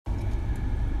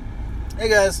Hey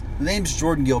guys, my name's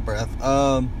Jordan Gilbreth.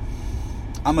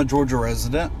 I'm a Georgia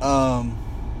resident,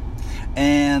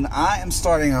 and I am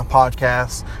starting a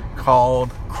podcast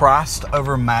called Christ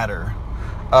Over Matter.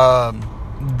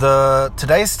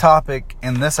 Today's topic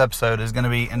in this episode is going to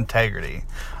be integrity.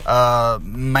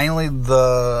 Mainly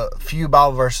the few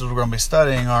Bible verses we're going to be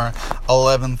studying are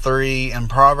 11:3 in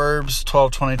Proverbs,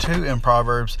 12:22 in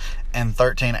Proverbs, and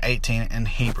 13:18 in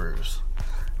Hebrews.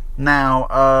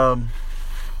 Now,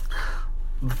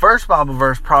 the first Bible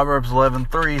verse, Proverbs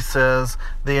 11:3, says,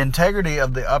 "The integrity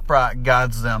of the upright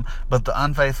guides them, but the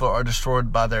unfaithful are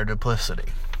destroyed by their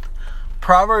duplicity."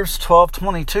 Proverbs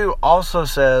 12:22 also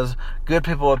says, "Good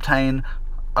people obtain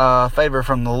favor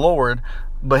from the Lord,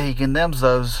 but He condemns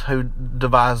those who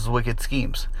devise wicked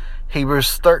schemes."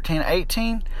 Hebrews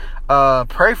 13:18,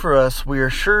 "Pray for us. We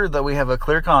are sure that we have a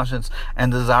clear conscience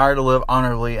and desire to live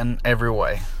honorably in every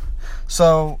way."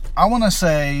 So I want to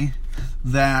say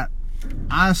that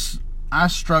I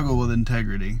struggle with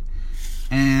integrity,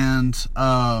 and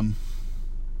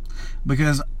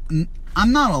because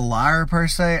I'm not a liar per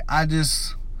se. I do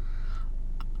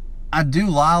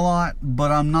lie a lot,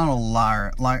 but I'm not a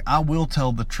liar. Like, I will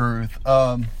tell the truth.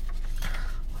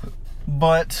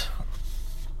 But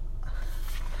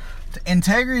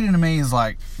integrity to me is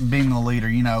like being a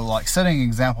leader, like setting an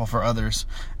example for others.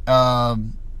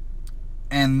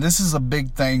 And this is a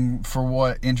big thing for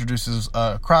what introduces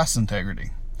Christ's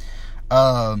integrity.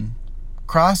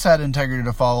 Christ had integrity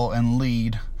to follow and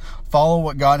lead. Follow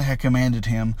what God had commanded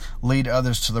him. Lead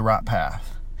others to the right path.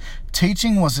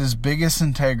 Teaching was his biggest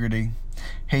integrity.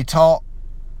 He taught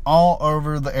all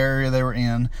over the area they were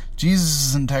in.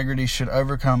 Jesus' integrity should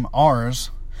overcome ours,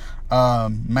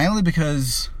 mainly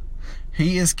because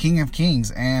he is King of Kings,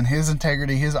 and his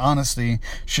integrity, his honesty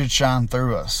should shine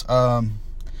through us.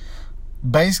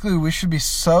 Basically, we should be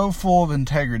so full of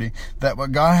integrity that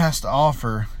what God has to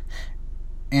offer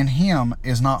in him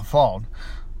is not flawed,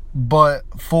 but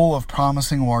full of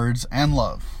promising words and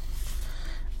love.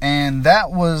 And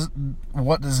that was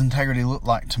what does integrity look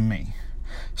like to me.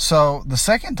 So the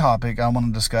second topic I want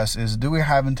to discuss is, do we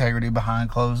have integrity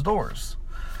behind closed doors?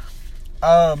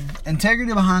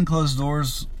 Integrity behind closed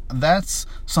doors, that's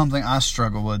something I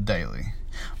struggle with daily.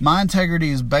 My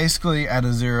integrity is basically at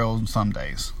a zero some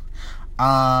days.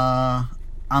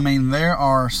 There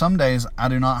are some days I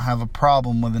do not have a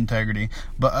problem with integrity,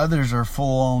 but others are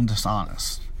full-on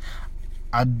dishonest.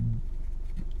 I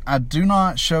do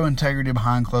not show integrity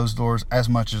behind closed doors as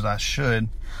much as I should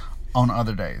on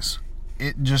other days.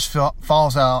 It just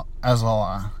falls out as a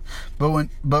lie. But when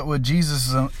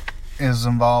Jesus is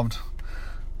involved,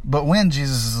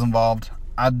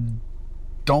 I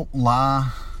don't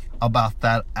lie about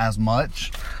that as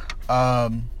much.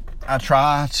 I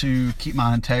try to keep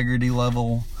my integrity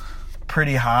level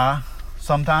pretty high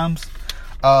sometimes.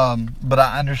 But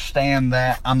I understand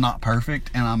that I'm not perfect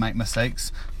and I make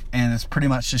mistakes, and it's pretty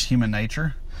much just human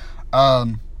nature.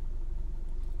 But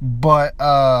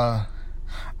I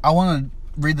want to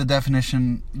read the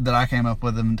definition that I came up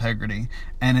with of integrity,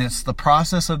 and it's the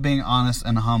process of being honest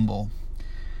and humble.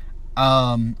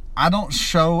 I don't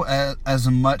show as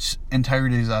much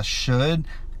integrity as I should.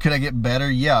 Could I get better?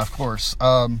 Yeah, of course.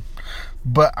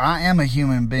 But I am a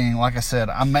human being. Like I said,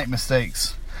 I make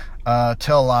mistakes,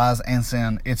 tell lies, and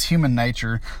sin. It's human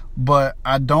nature, but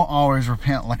I don't always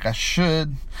repent like I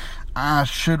should. I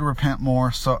should repent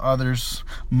more so others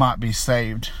might be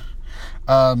saved.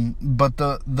 But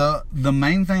the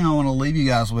main thing I want to leave you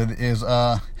guys with is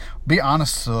be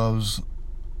honest to those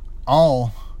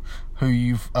all who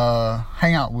you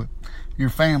hang out with, your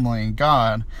family and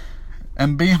God,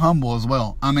 and be humble as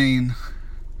well.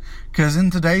 Because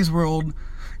in today's world,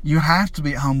 you have to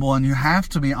be humble and you have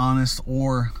to be honest,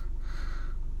 or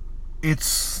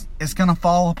it's going to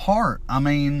fall apart.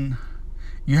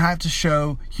 You have to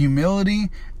show humility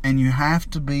and you have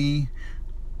to be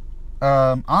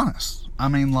honest.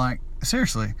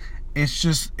 Seriously,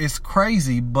 it's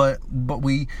crazy, but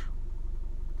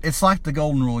it's like the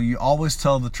golden rule. You always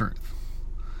tell the truth.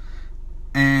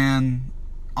 And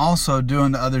also do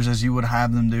unto others as you would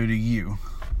have them do to you.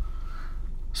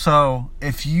 So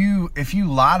if you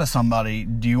lie to somebody,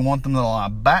 do you want them to lie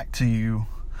back to you,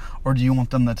 or do you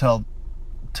want them to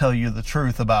tell you the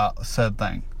truth about said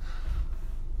thing?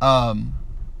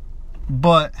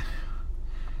 But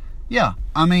yeah,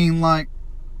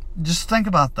 just think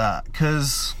about that,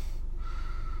 because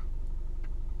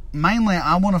mainly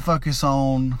I want to focus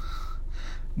on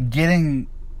getting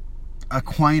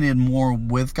acquainted more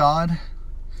with God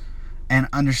and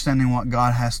understanding what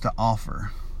God has to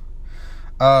offer.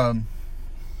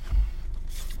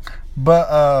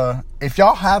 But if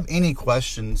y'all have any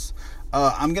questions,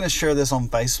 I'm going to share this on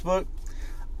Facebook.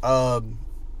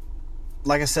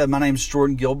 Like I said, my name's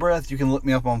Jordan Gilbreth. You can look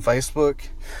me up on Facebook.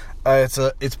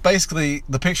 It's basically,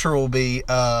 the picture will be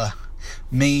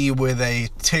me with a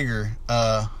Tigger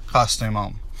costume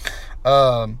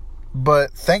on.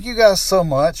 But thank you guys so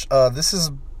much. This has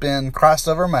been Christ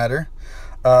Over Matter.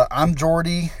 I'm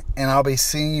Jordy, and I'll be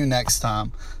seeing you next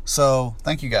time. So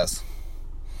thank you guys.